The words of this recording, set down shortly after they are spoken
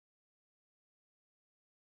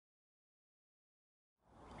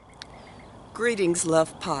Greetings,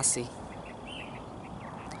 Love Posse.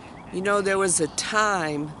 You know, there was a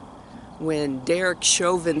time when Derek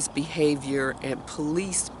Chauvin's behavior and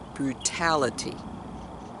police brutality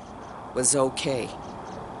was okay,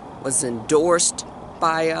 was endorsed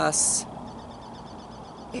by us,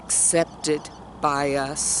 accepted by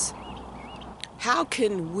us. How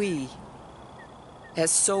can we,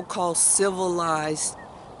 as so-called civilized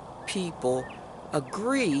people,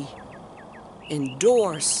 agree,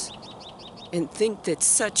 endorse, and think that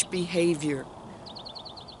such behavior,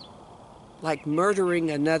 like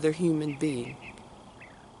murdering another human being,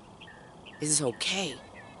 is okay?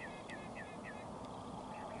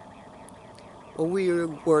 Well, we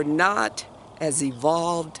were not as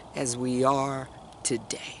evolved as we are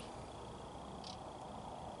today.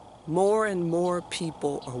 More and more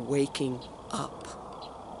people are waking up.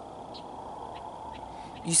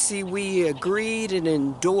 You see, we agreed and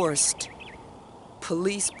endorsed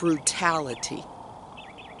police brutality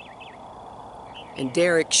and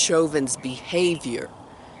Derek Chauvin's behavior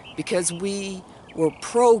because we were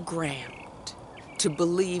programmed to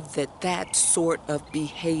believe that that sort of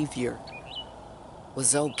behavior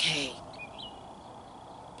was okay,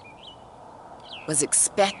 was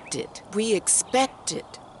expected. We expected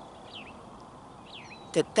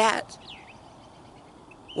that that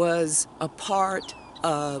was a part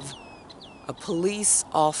of a police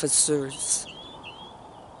officer's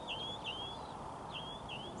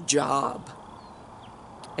job.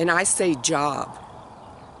 And I say job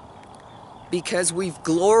because we've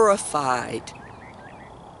glorified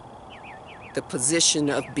the position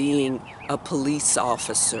of being a police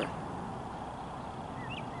officer.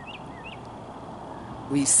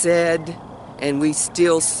 We said, and we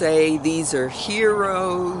still say, these are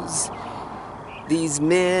heroes. These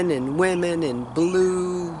men and women in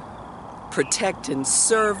blue protect and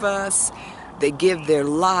serve us. They give their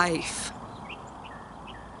life.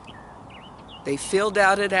 They filled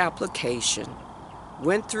out an application,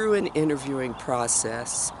 went through an interviewing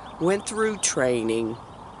process, went through training,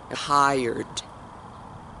 and hired.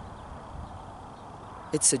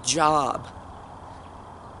 It's a job.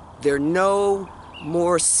 They're no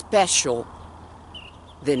more special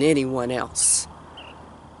than anyone else.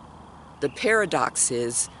 The paradox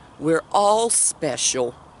is we're all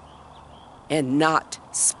special and not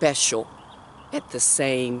special at the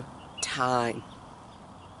same time.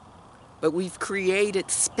 But we've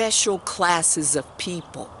created special classes of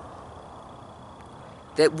people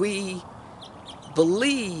that we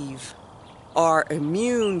believe are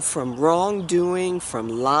immune from wrongdoing, from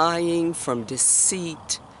lying, from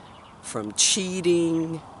deceit, from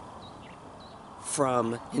cheating,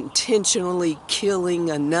 from intentionally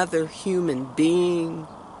killing another human being,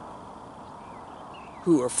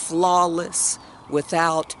 who are flawless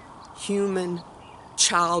without human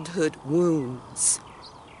childhood wounds.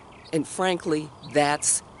 And frankly,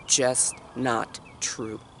 that's just not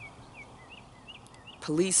true.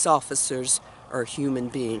 Police officers are human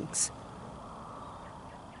beings.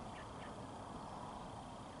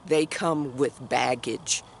 They come with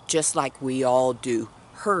baggage, just like we all do.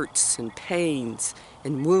 Hurts and pains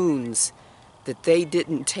and wounds that they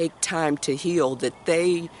didn't take time to heal, that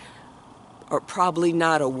they are probably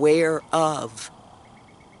not aware of.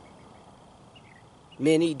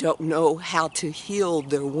 Many don't know how to heal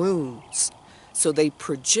their wounds, so they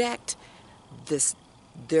project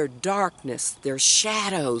their darkness, their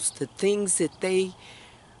shadows, the things that they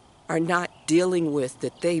are not dealing with,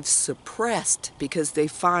 that they've suppressed because they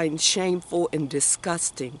find shameful and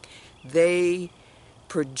disgusting. They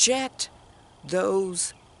project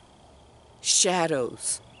those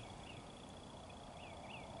shadows,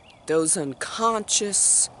 those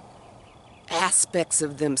unconscious aspects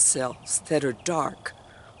of themselves that are dark,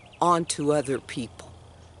 onto other people,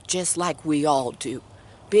 just like we all do.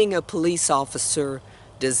 Being a police officer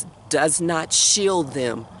does not shield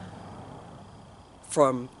them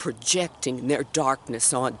from projecting their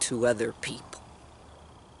darkness onto other people.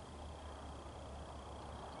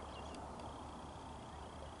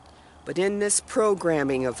 But in this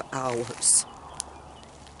programming of ours,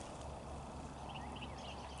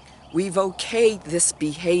 we've okayed this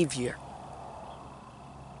behavior.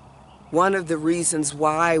 One of the reasons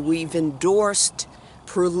why we've endorsed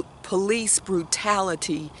police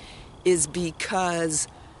brutality is because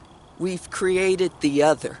we've created the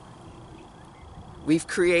other. We've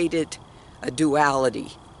created a duality,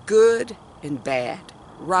 good and bad,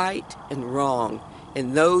 right and wrong.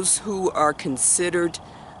 And those who are considered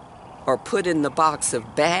or put in the box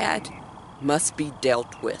of bad must be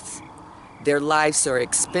dealt with. Their lives are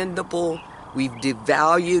expendable. We've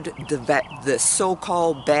devalued the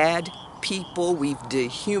so-called bad people. We've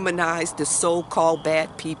dehumanized the so-called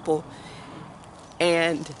bad people.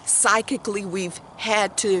 And psychically, we've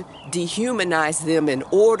had to dehumanize them in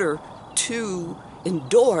order to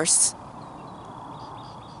endorse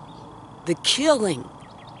the killing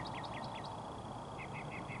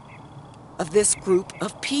of this group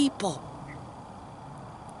of people.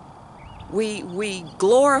 We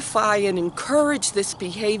glorify and encourage this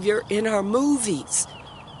behavior in our movies,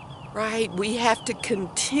 right? We have to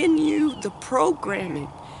continue the programming,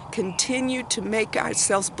 continue to make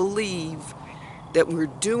ourselves believe that we're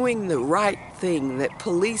doing the right thing, that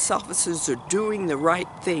police officers are doing the right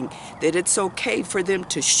thing, that it's okay for them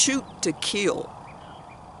to shoot to kill,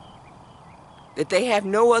 that they have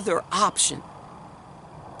no other option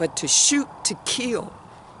but to shoot to kill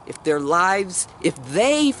if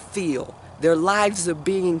they feel their lives are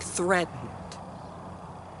being threatened.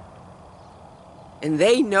 And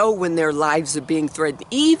they know when their lives are being threatened,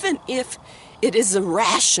 even if it is a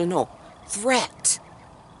rational threat.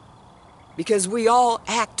 Because we all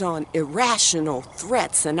act on irrational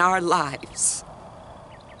threats in our lives.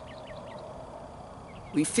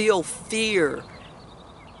 We feel fear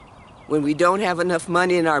when we don't have enough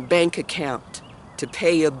money in our bank account to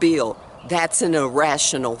pay a bill. That's an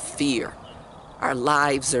irrational fear. Our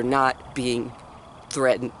lives are not being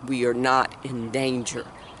threatened. We are not in danger.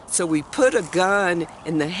 So we put a gun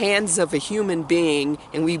in the hands of a human being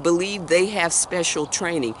and we believe they have special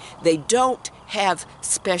training. They don't have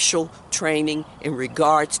special training in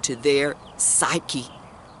regards to their psyche,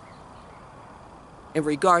 in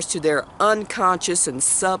regards to their unconscious and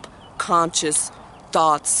subconscious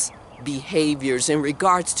thoughts, behaviors, in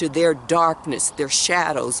regards to their darkness, their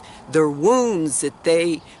shadows, their wounds that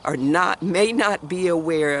they may not be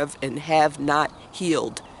aware of and have not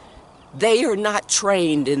healed. They are not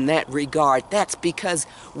trained in that regard. That's because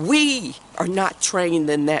we are not trained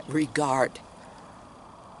in that regard.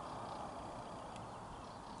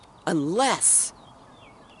 Unless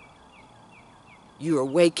you are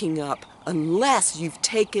waking up, unless you've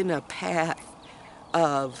taken a path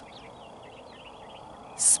of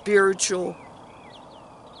spiritual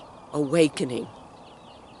awakening,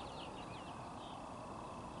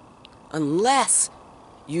 unless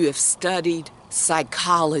you have studied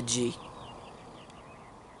psychology,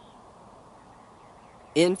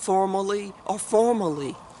 informally or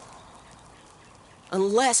formally,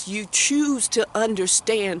 unless you choose to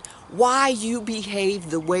understand why you behave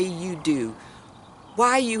the way you do,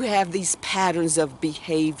 why you have these patterns of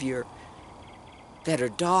behavior that are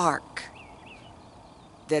dark,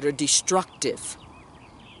 that are destructive.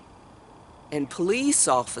 And police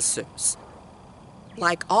officers,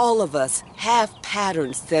 like all of us, have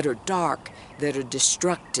patterns that are dark, that are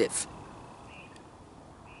destructive.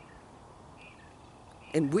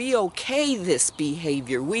 And we okay this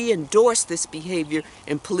behavior. We endorse this behavior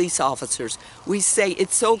in police officers. We say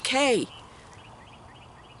it's okay.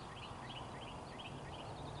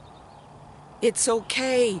 It's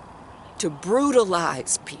okay to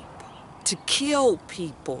brutalize people, to kill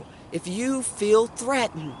people if you feel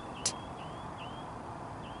threatened.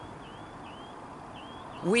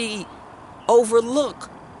 We overlook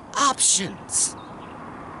options,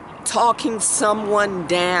 talking someone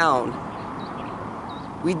down.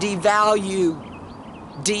 We devalue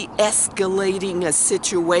de-escalating a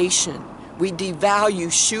situation. We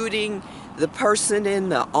devalue shooting the person in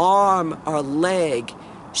the arm or leg.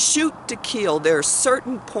 Shoot to kill. There are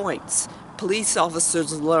certain points police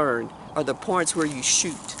officers learn are the points where you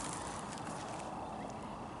shoot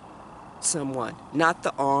someone. Not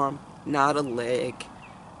the arm, not a leg,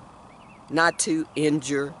 not to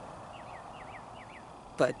injure,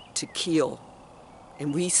 but to kill.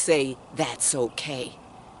 And we say that's okay.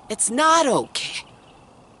 It's not okay.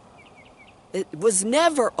 It was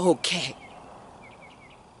never okay.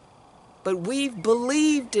 But we've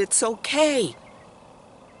believed it's okay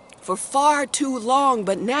for far too long,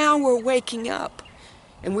 but now we're waking up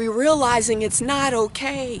and we're realizing it's not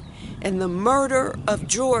okay. And the murder of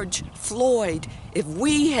George Floyd, if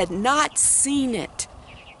we had not seen it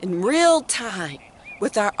in real time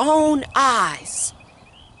with our own eyes,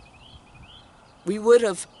 we would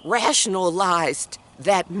have rationalized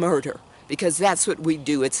that murder, because that's what we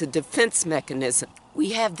do. It's a defense mechanism.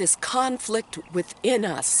 We have this conflict within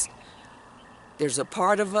us. There's a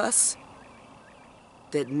part of us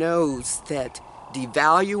that knows that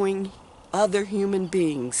devaluing other human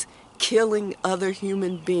beings, killing other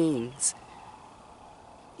human beings,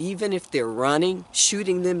 even if they're running,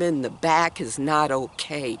 shooting them in the back is not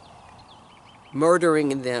okay.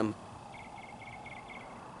 Murdering them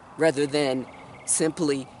rather than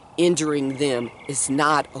simply injuring them is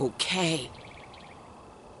not okay.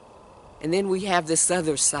 And then we have this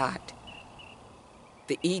other side,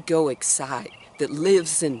 the egoic side that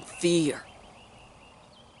lives in fear,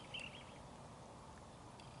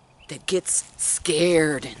 that gets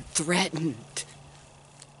scared and threatened.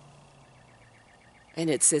 And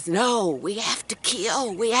it says, no, we have to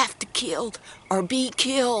kill or be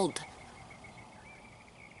killed.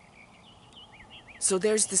 So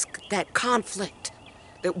there's that conflict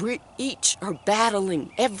that we each are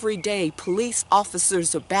battling every day. Police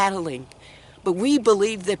officers are battling. But we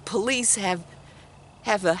believe that police have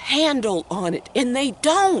a handle on it, and they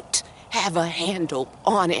don't have a handle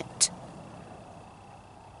on it.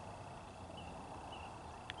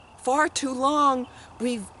 Far too long,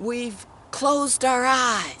 we've closed our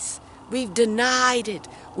eyes. We've denied it.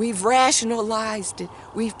 We've rationalized it.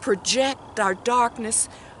 We've projected our darkness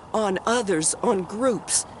on others, on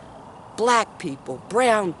groups, black people,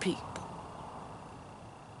 brown people.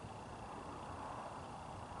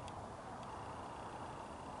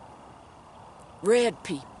 Red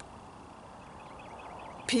people.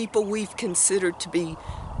 People we've considered to be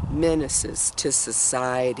menaces to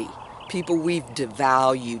society. People we've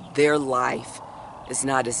devalued. Their life is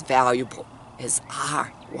not as valuable as our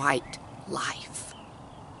white life.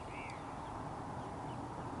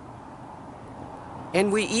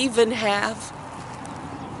 And we even have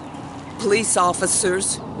police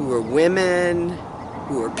officers who are women,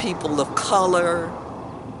 who are people of color,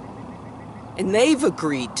 and they've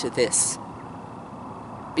agreed to this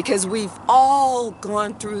because we've all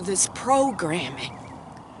gone through this programming.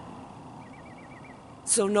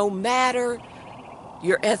 So no matter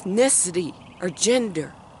your ethnicity or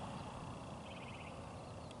gender,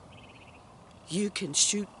 you can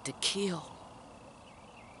shoot to kill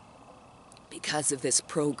because of this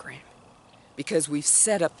program, because we've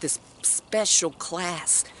set up this special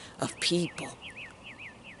class of people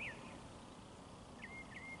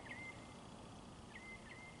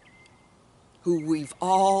who we've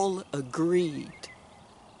all agreed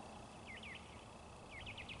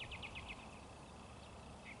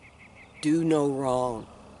do no wrong.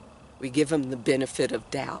 We give them the benefit of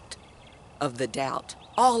the doubt,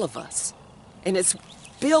 all of us. And it's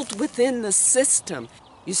built within the system.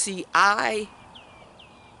 You see, I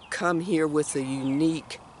come here with a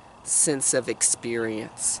unique sense of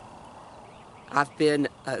experience. I've been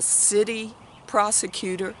a city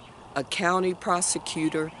prosecutor, a county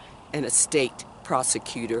prosecutor, and a state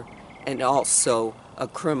prosecutor, and also a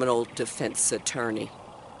criminal defense attorney.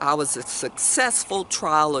 I was a successful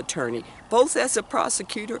trial attorney, both as a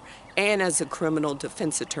prosecutor and as a criminal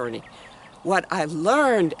defense attorney. What I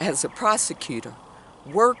learned as a prosecutor,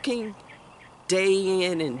 working day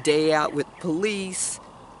in and day out with police,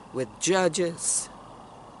 with judges,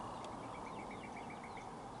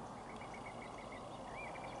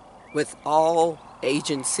 with all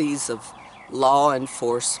agencies of law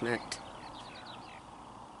enforcement,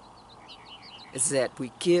 is that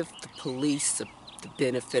we give the police the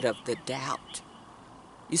benefit of the doubt.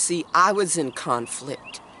 You see, I was in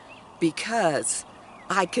conflict because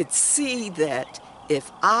I could see that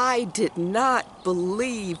if I did not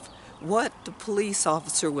believe what the police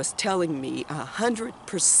officer was telling me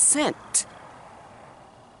 100%,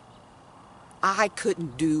 I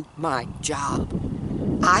couldn't do my job.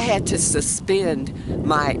 I had to suspend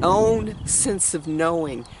my own sense of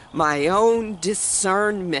knowing, my own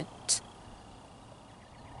discernment.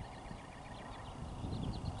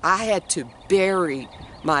 I had to bury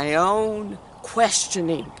my own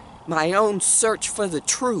questioning, my own search for the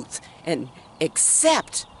truth, and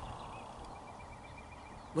accept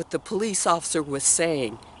what the police officer was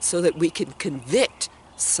saying so that we could convict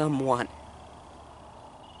someone.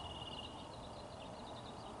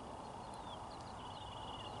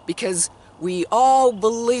 Because we all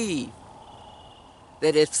believe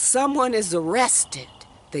that if someone is arrested,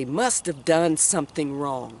 they must have done something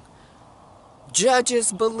wrong.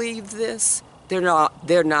 Judges believe this. They're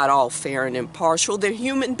not all fair and impartial. They're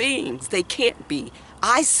human beings. They can't be.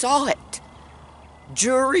 I saw it.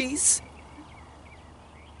 Juries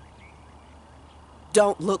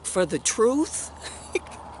don't look for the truth.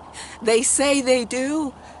 They say they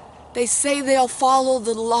do. They say they'll follow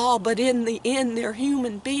the law, but in the end, they're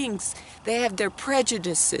human beings. They have their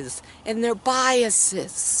prejudices and their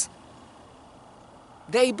biases.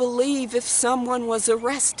 They believe if someone was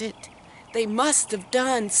arrested, they must have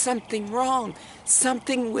done something wrong.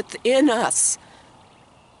 Something within us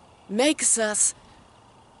makes us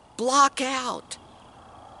block out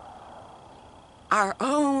our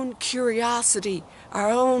own curiosity, our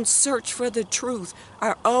own search for the truth,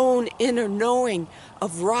 our own inner knowing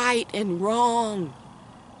of right and wrong.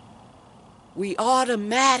 We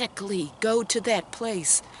automatically go to that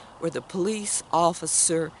place where the police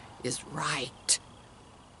officer is right.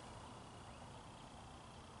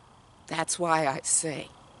 That's why I say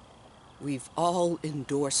we've all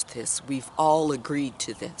endorsed this. We've all agreed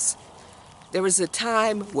to this. There was a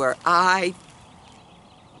time where I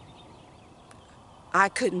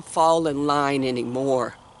couldn't fall in line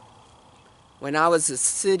anymore. When I was a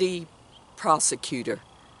city prosecutor,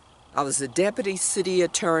 I was a deputy city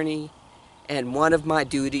attorney, and one of my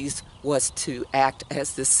duties was to act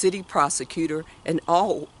as the city prosecutor and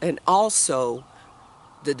also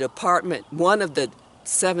the department, one of the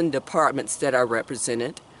 7 departments that I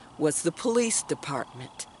represented was the police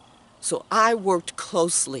department. So I worked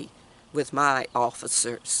closely with my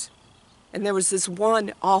officers. And there was this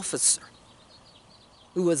one officer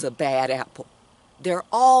who was a bad apple. They're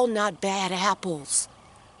all not bad apples.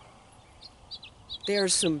 There are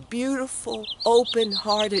some beautiful,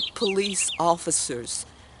 open-hearted police officers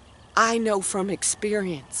I know from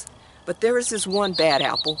experience. But there is this one bad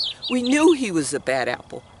apple. We knew he was a bad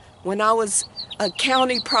apple. When I was a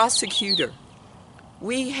county prosecutor,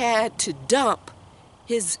 we had to dump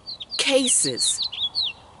his cases,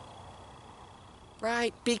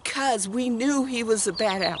 right? Because we knew he was a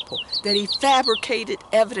bad apple, that he fabricated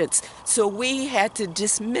evidence. So we had to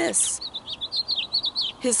dismiss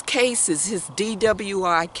his cases, his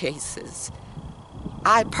DWI cases.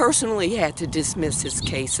 I personally had to dismiss his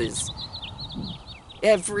cases.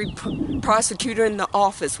 Every prosecutor in the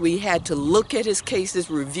office, we had to look at his cases,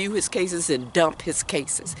 review his cases, and dump his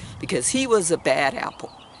cases because he was a bad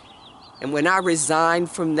apple. And when I resigned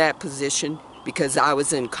from that position because I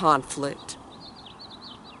was in conflict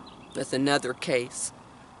with another case,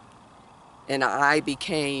 and I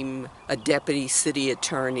became a deputy city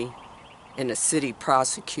attorney and a city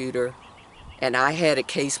prosecutor, and I had a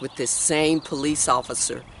case with this same police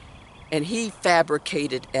officer, and he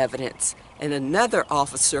fabricated evidence, and another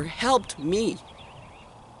officer helped me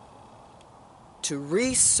to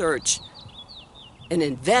research and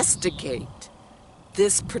investigate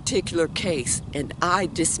this particular case, and I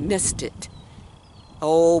dismissed it.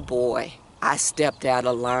 Oh boy, I stepped out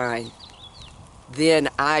of line. Then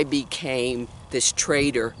I became this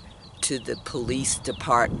traitor to the police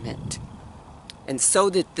department. And so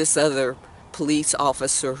did this other police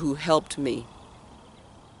officer who helped me,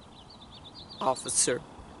 Officer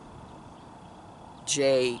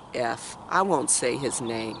JF. I won't say his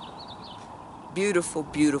name. Beautiful,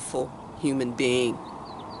 beautiful human being.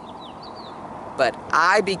 But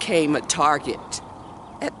I became a target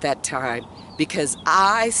at that time because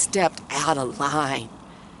I stepped out of line.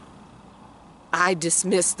 I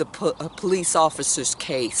dismissed a police officer's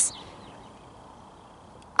case.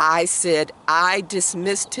 I said I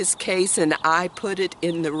dismissed his case, and I put it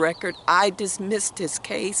in the record. I dismissed his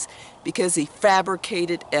case because he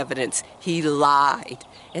fabricated evidence. He lied.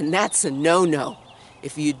 And that's a no-no.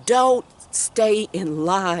 If you don't stay in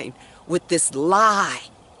line with this lie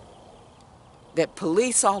that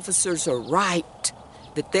police officers are right,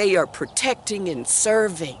 that they are protecting and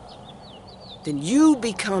serving, then you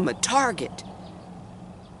become a target.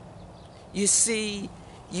 You see,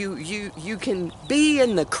 you can be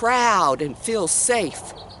in the crowd and feel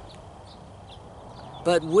safe.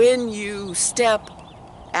 But when you step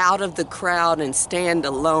out of the crowd and stand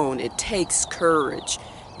alone, it takes courage.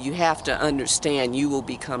 You have to understand you will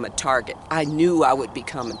become a target. I knew I would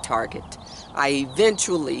become a target. I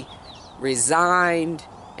eventually resigned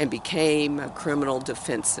and became a criminal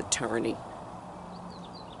defense attorney.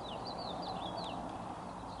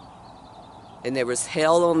 And there was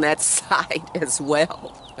hell on that side as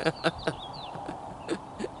well.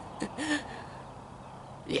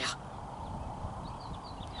 Yeah.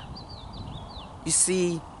 You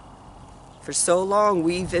see, for so long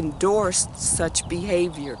we've endorsed such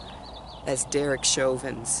behavior as Derek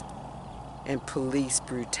Chauvin's and police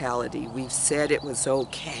brutality. We've said it was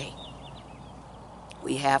okay.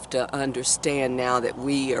 We have to understand now that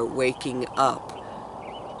we are waking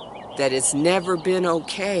up, that it's never been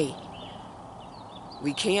okay.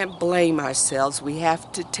 We can't blame ourselves. We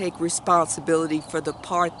have to take responsibility for the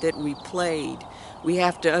part that we played. We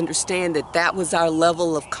have to understand that that was our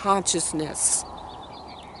level of consciousness.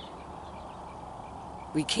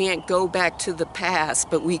 We can't go back to the past,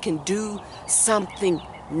 but we can do something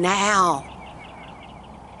now.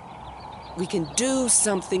 We can do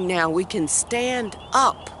something now. We can stand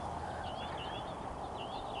up.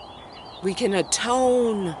 We can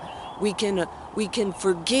atone. We can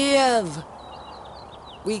forgive.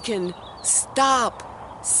 We can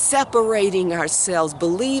stop separating ourselves,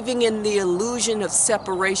 believing in the illusion of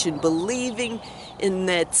separation, believing in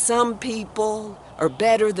that some people are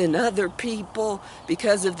better than other people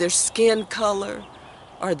because of their skin color.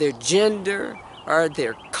 or their gender, or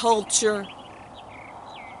their culture,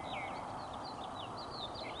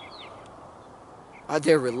 or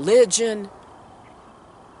their religion.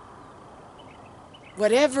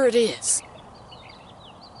 Whatever it is,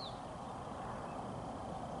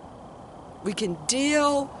 we can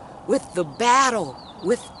deal with the battle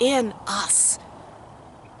within us.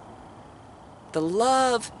 The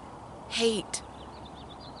love, hate,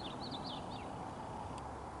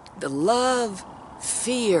 the love,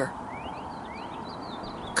 fear,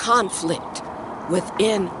 conflict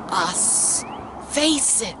within us.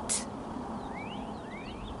 Face it.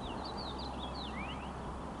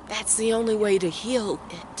 That's the only way to heal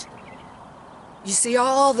it. You see,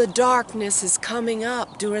 all the darkness is coming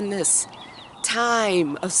up during this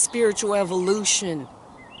time of spiritual evolution.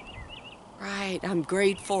 Right, I'm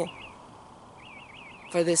grateful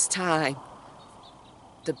for this time.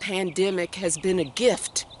 The pandemic has been a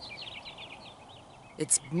gift.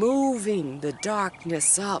 It's moving the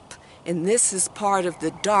darkness up, and this is part of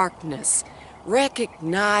the darkness.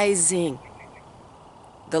 Recognizing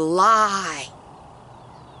the lie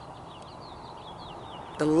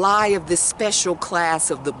of this special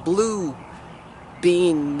class of the blue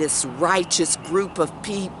being this righteous group of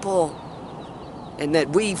people, and that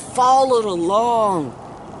we followed along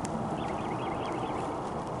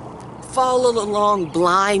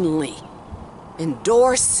blindly,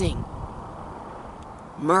 endorsing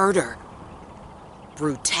murder,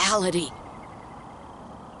 brutality.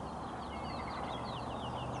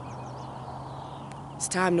 It's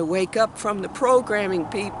time to wake up from the programming,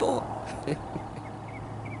 people.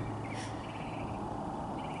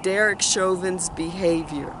 Derek Chauvin's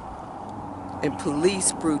behavior and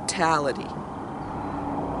police brutality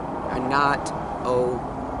are not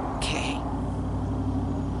okay.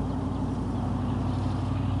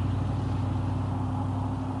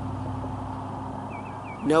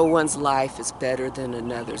 No one's life is better than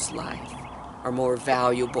another's life, or more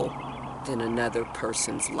valuable than another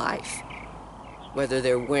person's life. Whether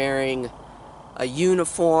they're wearing a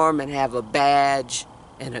uniform and have a badge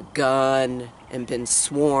and a gun and been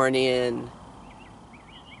sworn in,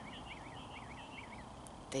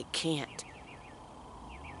 they can't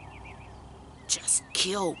just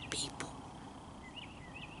kill people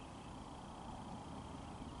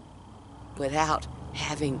without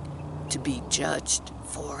having to be judged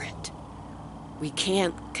for it. We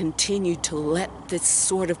can't continue to let this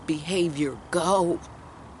sort of behavior go.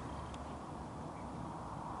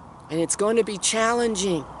 And it's going to be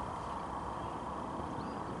challenging.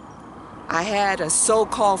 I had a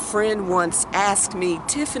so-called friend once ask me,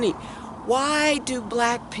 Tyffany, why do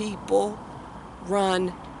black people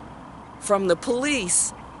run from the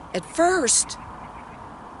police? At first,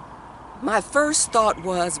 my first thought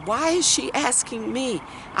was, why is she asking me?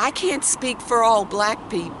 I can't speak for all black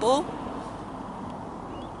people.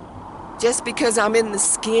 Just because I'm in the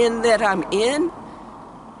skin that I'm in?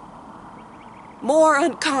 More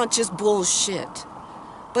unconscious bullshit.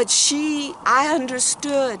 But I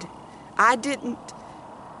understood. I didn't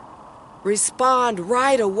respond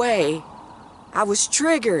right away. I was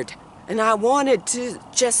triggered, and I wanted to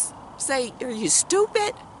just say, are you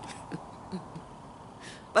stupid?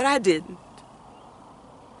 But I didn't.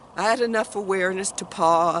 I had enough awareness to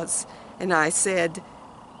pause, and I said,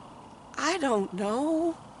 I don't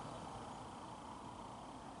know.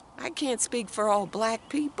 I can't speak for all black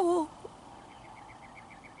people.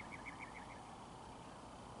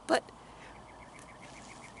 But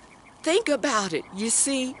think about it. You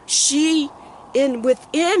see,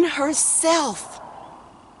 within herself,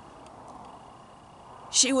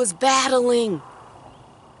 she was battling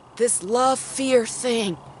this love-fear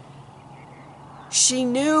thing. She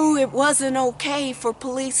knew it wasn't okay for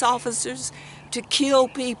police officers to kill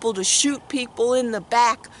people, to shoot people in the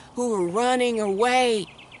back who were running away,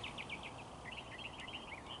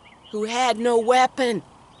 who had no weapon.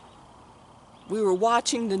 We were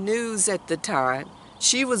watching the news at the time.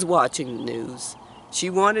 She was watching the news. She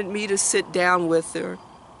wanted me to sit down with her.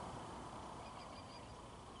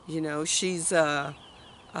 You know, she's a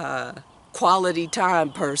quality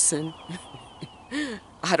time person.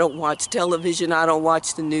 I don't watch television, I don't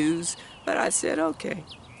watch the news, but I said, okay.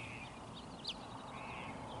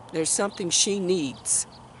 There's something she needs,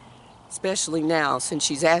 especially now since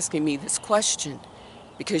she's asking me this question,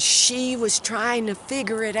 because she was trying to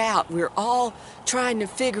figure it out. We're all trying to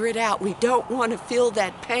figure it out. We don't want to feel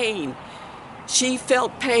that pain. She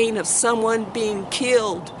felt pain of someone being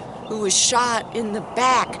killed, who was shot in the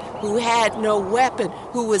back, who had no weapon,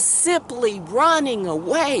 who was simply running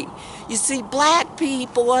away. You see, black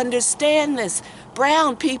people understand this.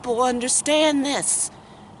 Brown people understand this.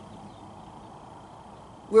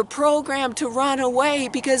 We're programmed to run away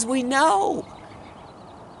because we know.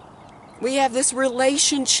 We have this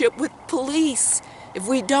relationship with police. If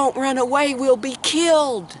we don't run away, we'll be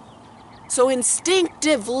killed. So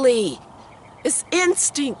instinctively, it's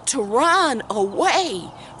instinct to run away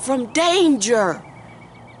from danger.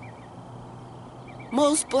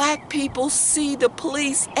 Most black people see the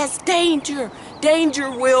police as danger. Danger,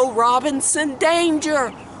 Will Robinson,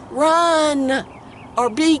 danger. Run or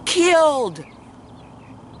be killed.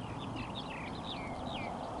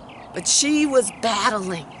 But she was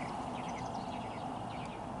battling.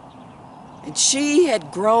 And she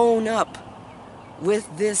had grown up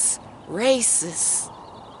with this racist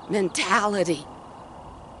mentality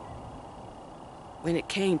when it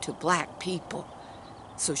came to black people.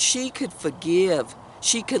 So she could forgive.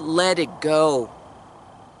 She could let it go.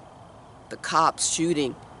 The cops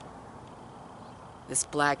shooting this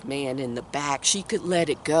black man in the back, she could let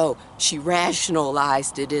it go. She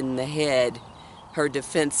rationalized it in the head. Her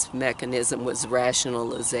defense mechanism was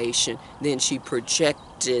rationalization. Then she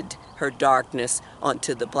projected her darkness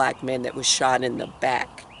onto the black man that was shot in the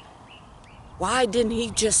back. Why didn't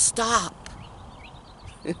he just stop?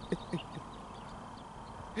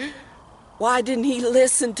 Why didn't he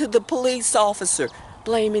listen to the police officer,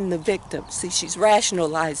 blaming the victim? See, she's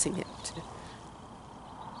rationalizing it.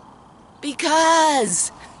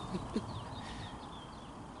 Because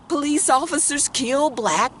police officers kill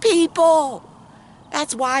black people.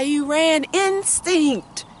 That's why you ran.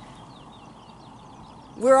 Instinct.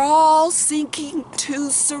 We're all seeking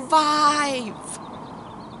to survive.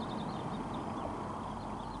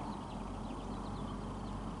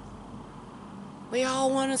 We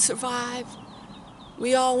all want to survive.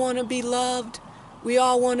 We all want to be loved. We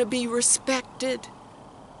all want to be respected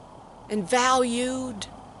and valued.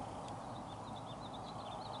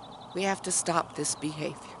 We have to stop this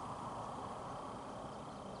behavior.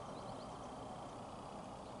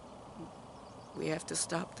 We have to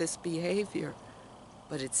stop this behavior.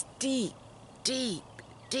 But it's deep, deep,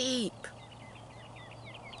 deep.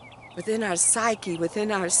 Within our psyche,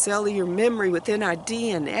 within our cellular memory, within our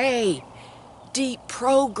DNA. Deep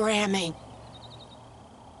programming.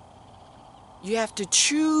 You have to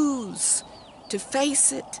choose to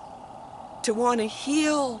face it, to want to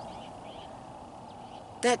heal.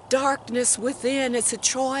 That darkness within, it's a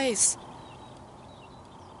choice.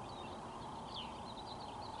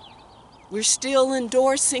 We're still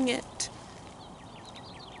endorsing it.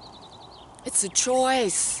 It's a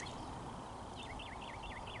choice.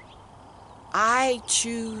 I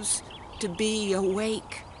choose to be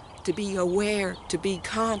awake, to be aware, to be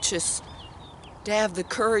conscious, to have the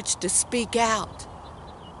courage to speak out.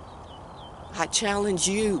 I challenge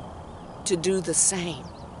you to do the same.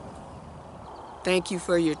 Thank you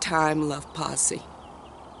for your time, Love Posse.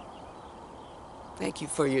 Thank you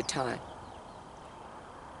for your time.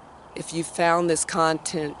 If you found this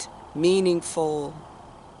content meaningful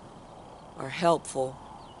or helpful,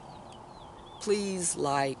 please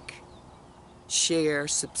like, share,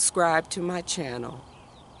 subscribe to my channel.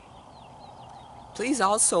 Please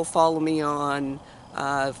also follow me on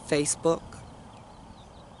Facebook.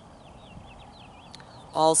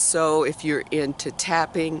 Also, if you're into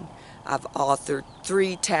tapping, I've authored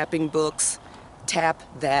 3 tapping books. Tap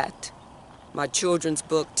That. My children's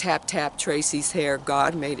book, Tap Tap Tracy's Hair,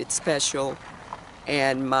 God Made It Special.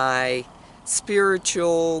 And my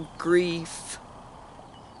spiritual grief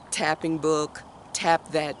tapping book,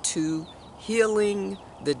 Tap That Too, Healing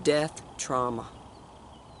the Death Trauma.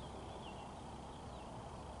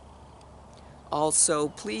 Also,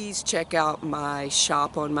 please check out my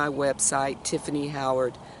shop on my website,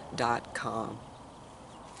 TyffanyHoward.com.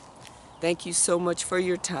 Thank you so much for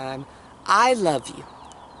your time. I love you.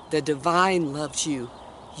 The divine loves you.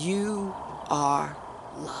 You are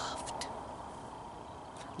loved.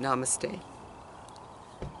 Namaste.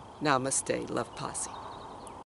 Namaste, Love Posse.